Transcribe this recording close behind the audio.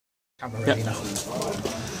Camarena.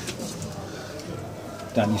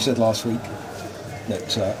 Dan, you said last week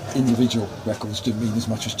that individual records didn't mean as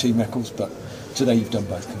much as team records, but today you've done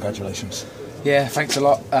both. Congratulations. Yeah, thanks a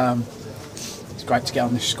lot. It's great to get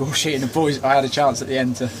on the score sheet, and the boys, I had a chance at the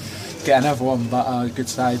end to get another one, but good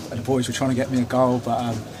save, and the boys were trying to get me a goal,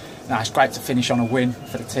 but it's great to finish on a win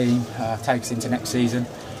for the team, take us into next season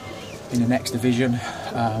in the next division.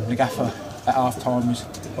 The gaffer at half time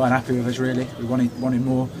weren't happy with us really. We wanted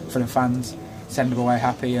more for the fans, send them away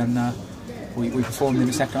happy, and we performed in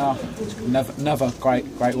the second half. It's another great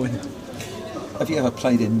win. Have you ever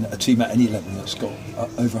played in a team at any level that's got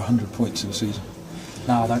over 100 points in a season?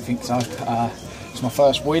 No, I don't think so. It's my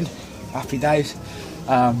first win, happy days,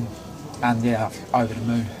 and yeah, over the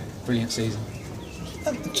moon, brilliant season.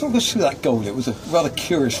 Talk us through that goal. It was a rather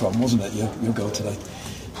curious one, wasn't it, your goal today?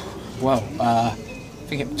 Well, I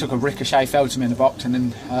think it took a ricochet, fell to me in the box, and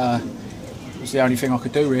then it was the only thing I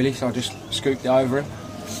could do really, so I just scooped it over him.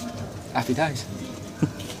 Happy days.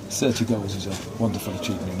 30 goals is a wonderful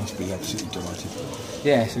achievement. You must be absolutely delighted.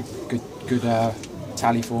 Yeah, it's a good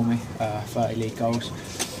tally for me. 30 league goals.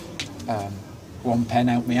 One pen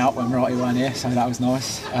helped me out when Righty weren't here, so that was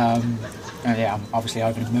nice. And yeah, I'm obviously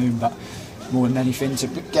over the moon, but more than anything, to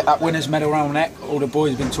get that winner's medal around my neck. All the boys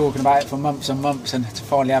have been talking about it for months and months, and to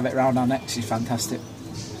finally have it around our necks is fantastic.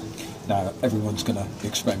 Now, everyone's going to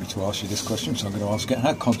expect me to ask you this question, so I'm going to ask it. How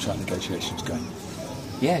are contract negotiations going?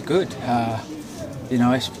 Yeah, good. You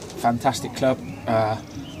know, it's a fantastic club.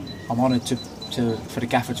 I'm honoured for the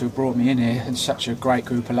gaffer to have brought me in here, and such a great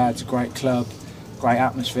group of lads, a great club, great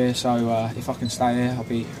atmosphere. So if I can stay here,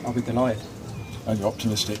 I'll be delighted. And you're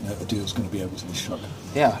optimistic that the deal's going to be able to be struck?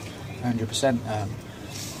 Yeah, 100%.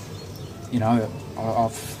 You know,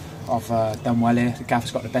 I've done well here. The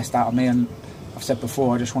gaffer's got the best out of me, and I've said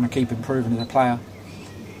before, I just want to keep improving as a player.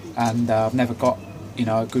 And I've never got, you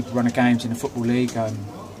know, a good run of games in the Football League. And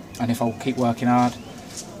if I'll keep working hard,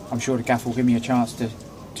 I'm sure the gaffer will give me a chance to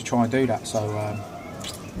try and do that. So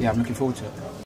yeah, I'm looking forward to it.